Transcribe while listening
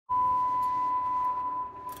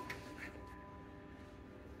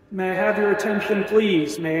May I have your attention,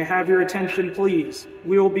 please? May I have your attention, please?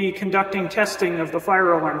 We will be conducting testing of the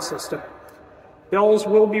fire alarm system. Bells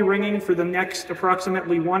will be ringing for the next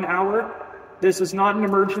approximately 1 hour. This is not an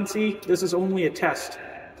emergency. This is only a test.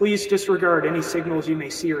 Please disregard any signals you may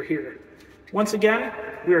see or hear. Once again,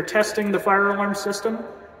 we are testing the fire alarm system.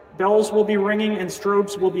 Bells will be ringing and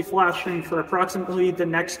strobes will be flashing for approximately the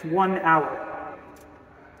next 1 hour.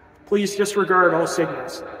 Please disregard all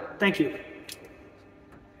signals. Thank you.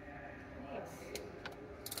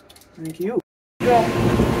 Thank you. Go. All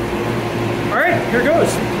right, here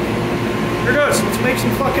goes. Here goes. Let's make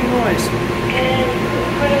some fucking noise. And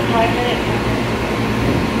put a 5-minute.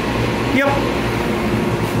 Yep.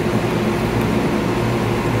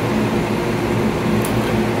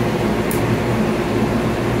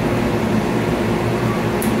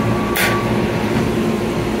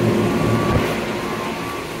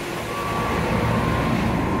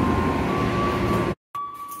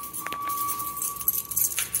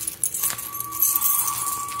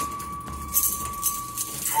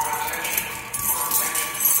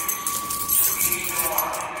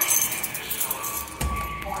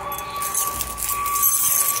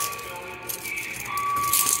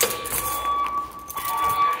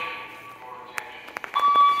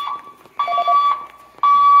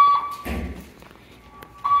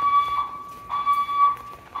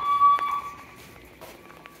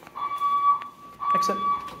 Exit.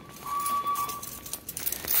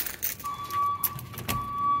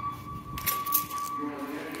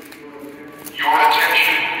 Your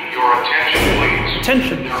attention, please.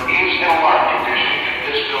 Attention. There is an alarm condition in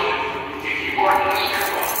this building. If you are in the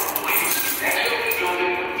stairwell, please exit the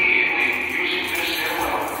building immediately using this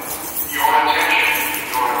stairwell. Your attention,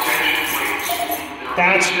 please.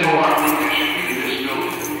 That's an alarm condition in this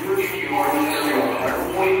building. If you are in the stairwell,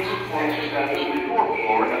 please exit status on your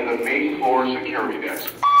floor and the main floor security desk.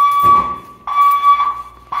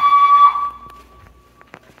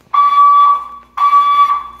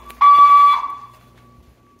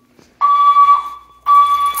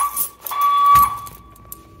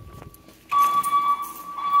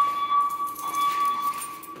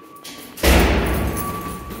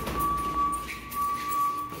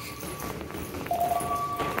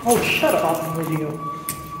 Oh, shut up, radio.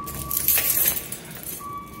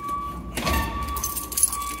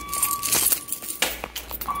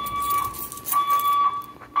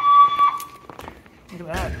 Look at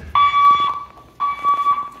that.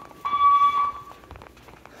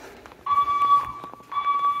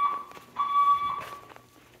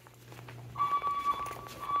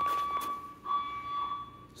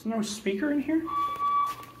 Is there no speaker in here?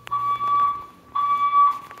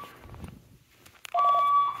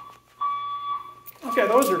 Okay,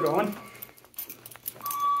 those are going.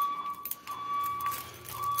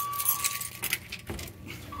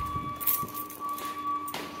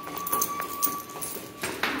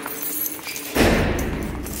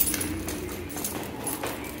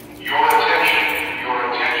 Your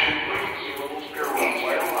attention, please. Little stairwell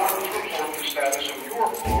fire alarms report the status of your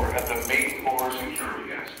floor at the main floor security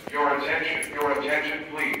desk. Your attention,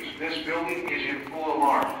 please. This building is in full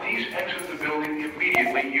alarm. Please exit the building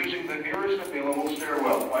immediately using the nearest available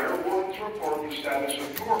stairwell. Fire wardens report the status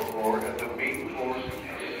of your floor at the main floor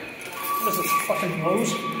security desk. What is this, fucking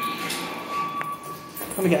Lowe's?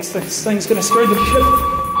 Let me guess, this thing's gonna scare the shit.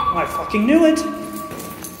 I fucking knew it!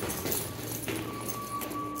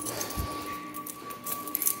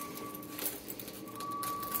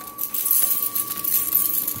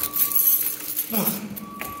 Ugh.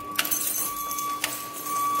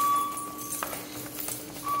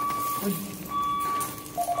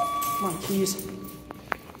 Come on, keys.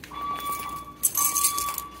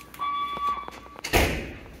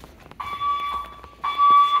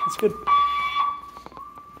 That's good.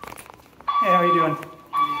 Hey, how are you doing?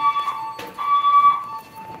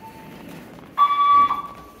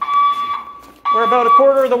 We're about a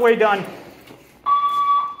quarter of the way done.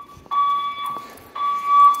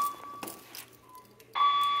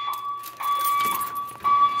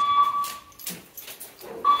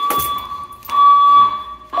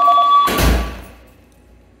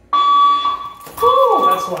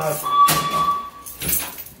 That's loud.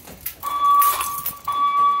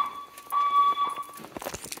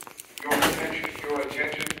 Your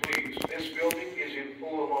attention, please. This building is in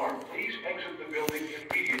full alarm. Please exit the building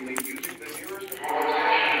immediately using the nearest available.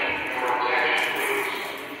 Your attention, please.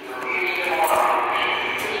 There is an alarm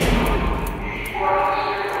condition in this building. If you are in the stairwell,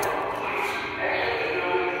 please exit the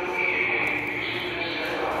building immediately using this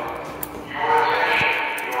stairwell.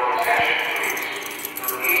 Your attention, please.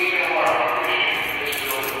 There is an alarm condition in this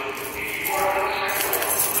building. If you are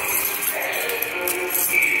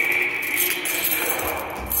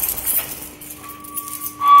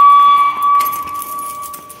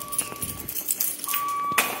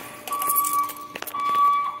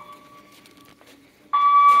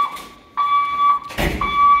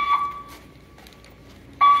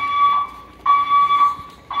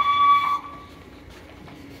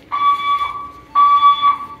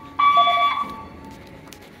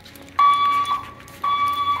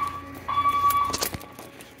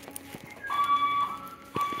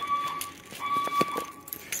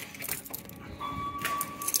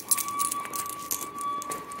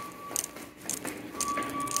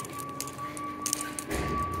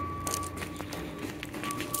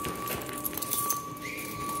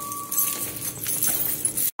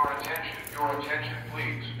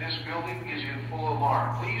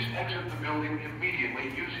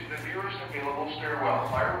available stairwell.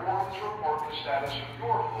 Fire wardens report the status of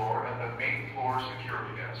your floor at the main floor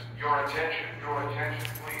security desk. Your attention,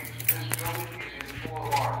 please. This building is in full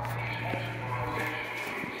alarm. Please exit your location,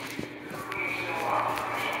 please. Please allow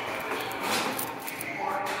permission to this building. If you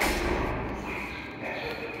are in this building, please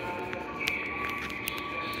exit the building immediately using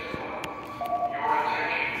this stairwell. Your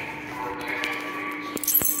attention, please.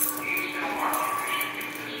 There is no alarm permission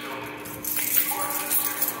in this building. If you are in this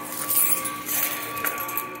stairwell, please exit the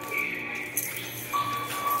building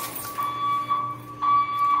immediately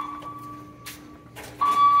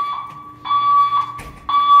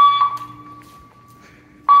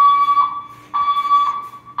using this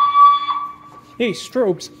stairwell. Hey,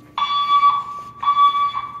 strobes.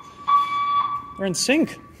 They're in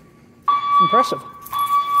sync. Impressive.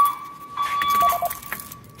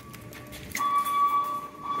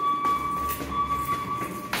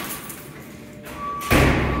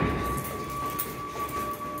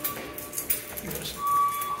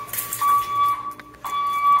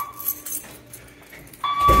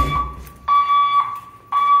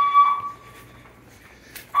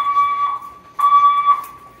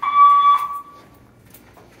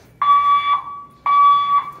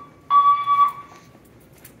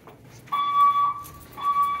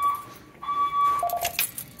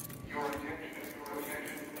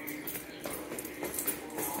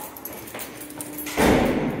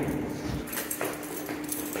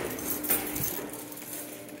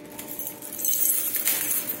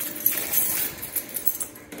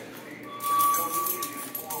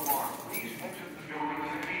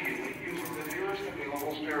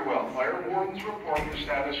 Fire wardens report the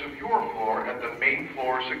status of your floor at the main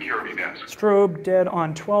floor security desk. Strobe dead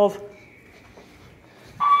on 12.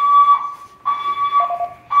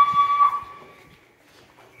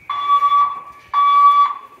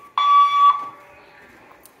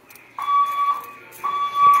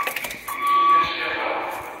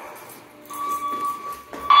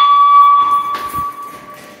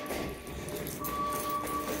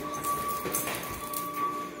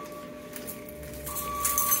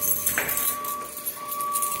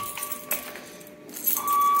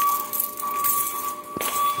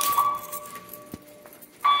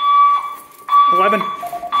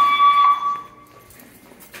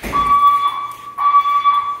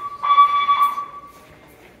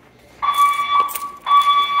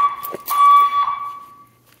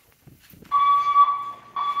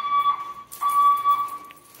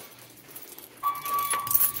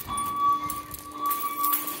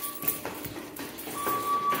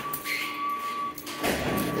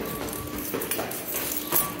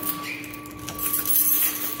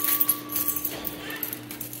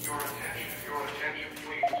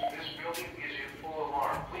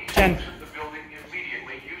 Exit the building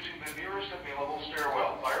immediately using the nearest available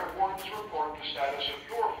stairwell. Fire wardens report the status of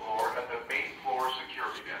your floor at the main floor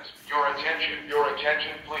security desk. Your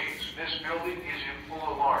attention, please. This building is in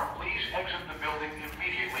full alarm. Please exit the building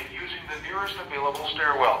immediately using the nearest available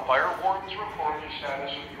stairwell. Fire wardens report the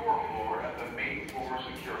status of your floor at the main floor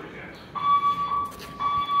security desk.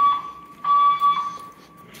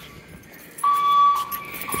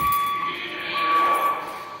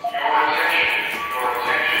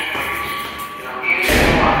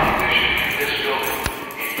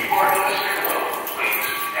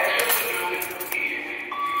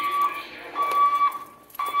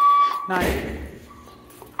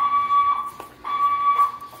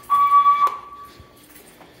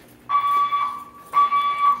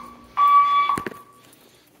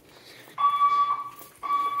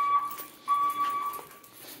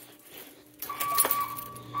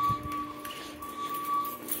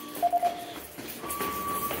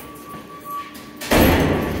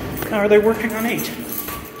 Now, are they working on 8?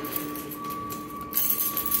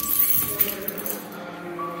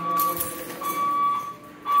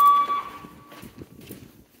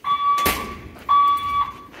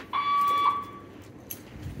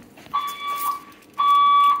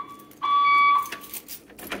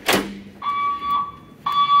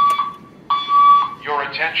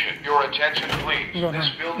 Your attention, please. This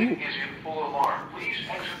building is in full alarm. Please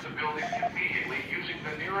exit the building immediately using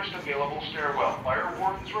the nearest available stairwell. Fire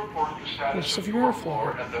wardens report the status of your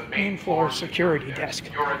floor at the main floor security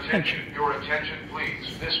desk. Your attention,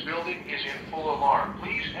 please. This building is in full alarm.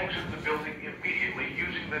 Please exit the building immediately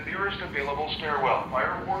using the nearest available stairwell.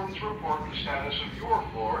 Fire wardens report the status of your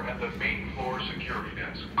floor at the main floor security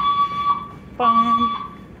desk.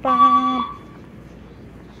 Bum, bum.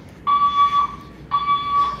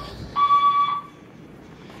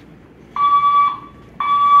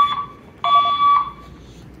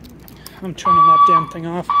 I'm turning that damn thing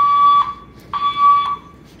off.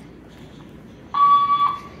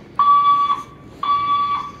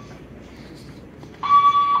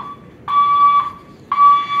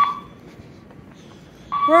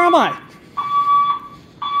 Where am I?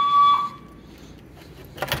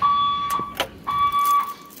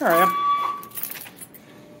 There I am.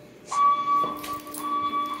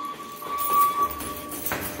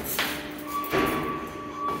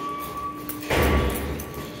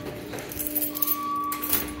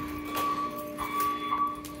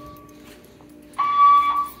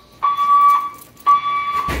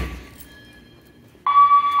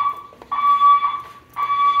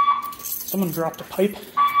 Someone dropped a pipe.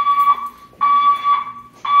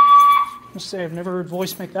 I must say, I've never heard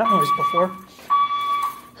voice make that noise before.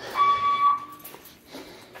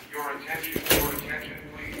 Your attention, please.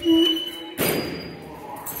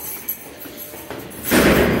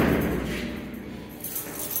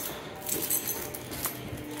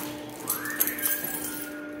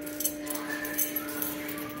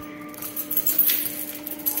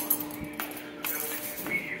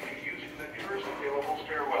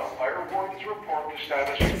 Report the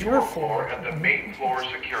status of your floor at the main floor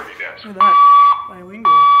security desk. Look at that.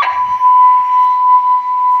 Bilingual.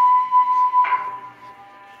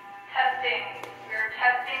 Testing. We're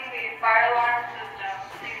testing the fire alarm system.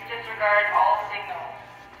 Please disregard all signals.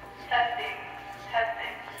 Testing.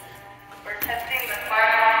 Testing. We're testing the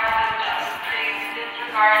fire alarm system. Please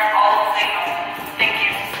disregard all signals. Thank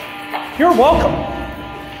you. You're welcome.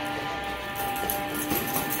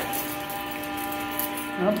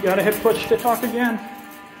 Well, you gotta hit push to talk again.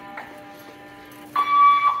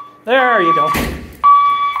 There you go.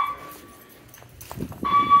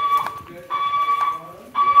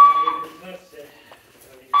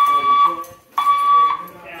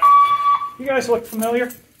 You guys look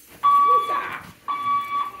familiar?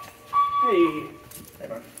 Hey.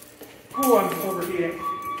 Oh, I'm overheating.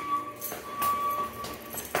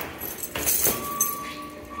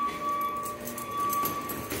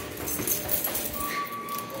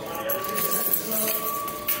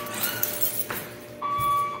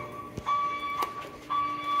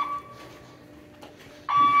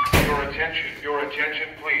 Your attention,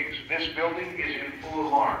 please. This building is in full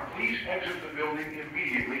alarm. Please exit the building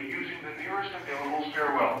immediately using the nearest available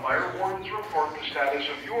stairwell. Fire wardens report the status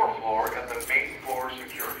of your floor at the main floor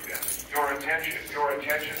security desk. Your attention,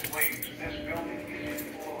 please. This building is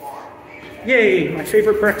in full alarm. Yay, my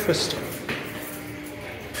favorite breakfast.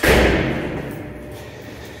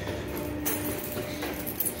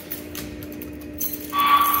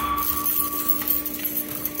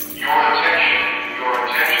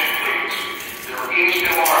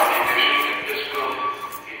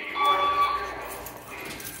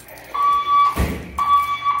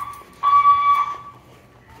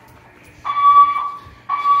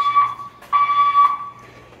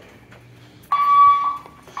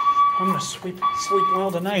 I'm gonna sleep well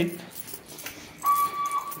tonight.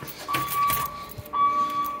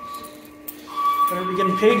 Better be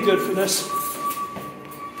getting paid good for this.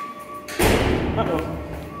 Uh-oh.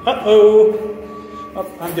 Uh-oh.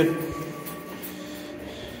 Oh, I'm good.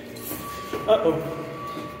 Uh-oh.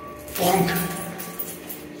 Bonk.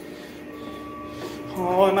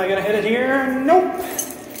 Oh, am I gonna hit it here? Nope.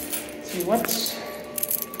 Let's see what's...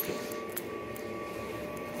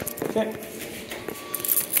 Okay.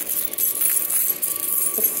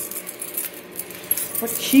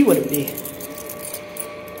 What key would it be?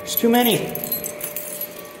 There's too many.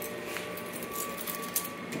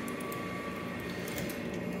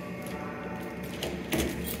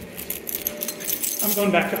 I'm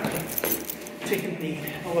going back up. Taking the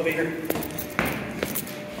elevator.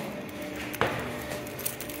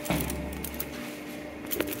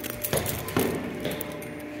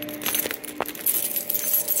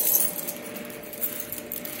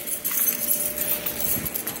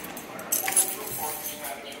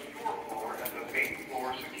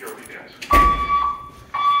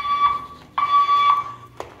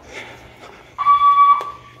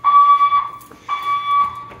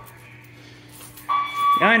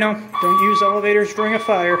 Yeah, I know. Don't use elevators during a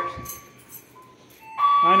fire.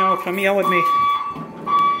 I know. Come yell at me.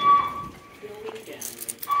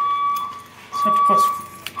 Octopus.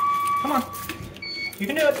 Come on. You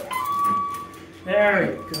can do it.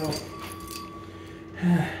 There you go.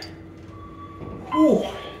 Ooh.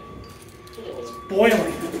 It's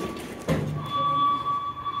boiling.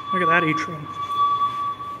 Look at that atrium.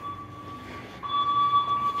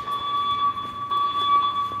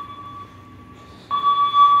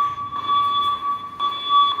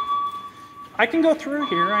 I can go through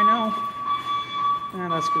here, I know. Yeah,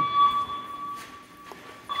 that's good.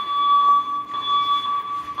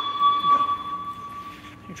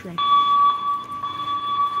 Atrium.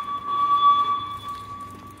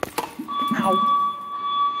 Ow.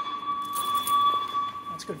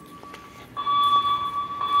 That's good.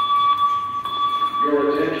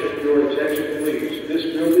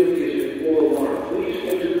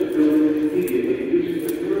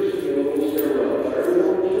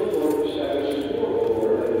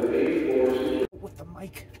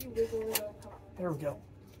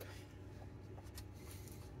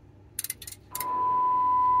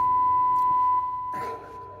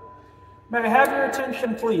 May I have your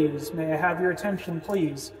attention, please? May I have your attention,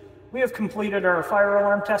 please? We have completed our fire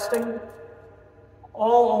alarm testing.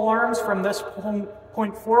 All alarms from this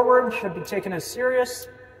point forward should be taken as serious.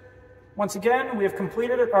 Once again, we have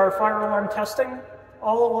completed our fire alarm testing.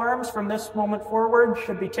 All alarms from this moment forward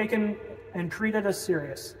should be taken and treated as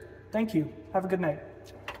serious. Thank you. Have a good night.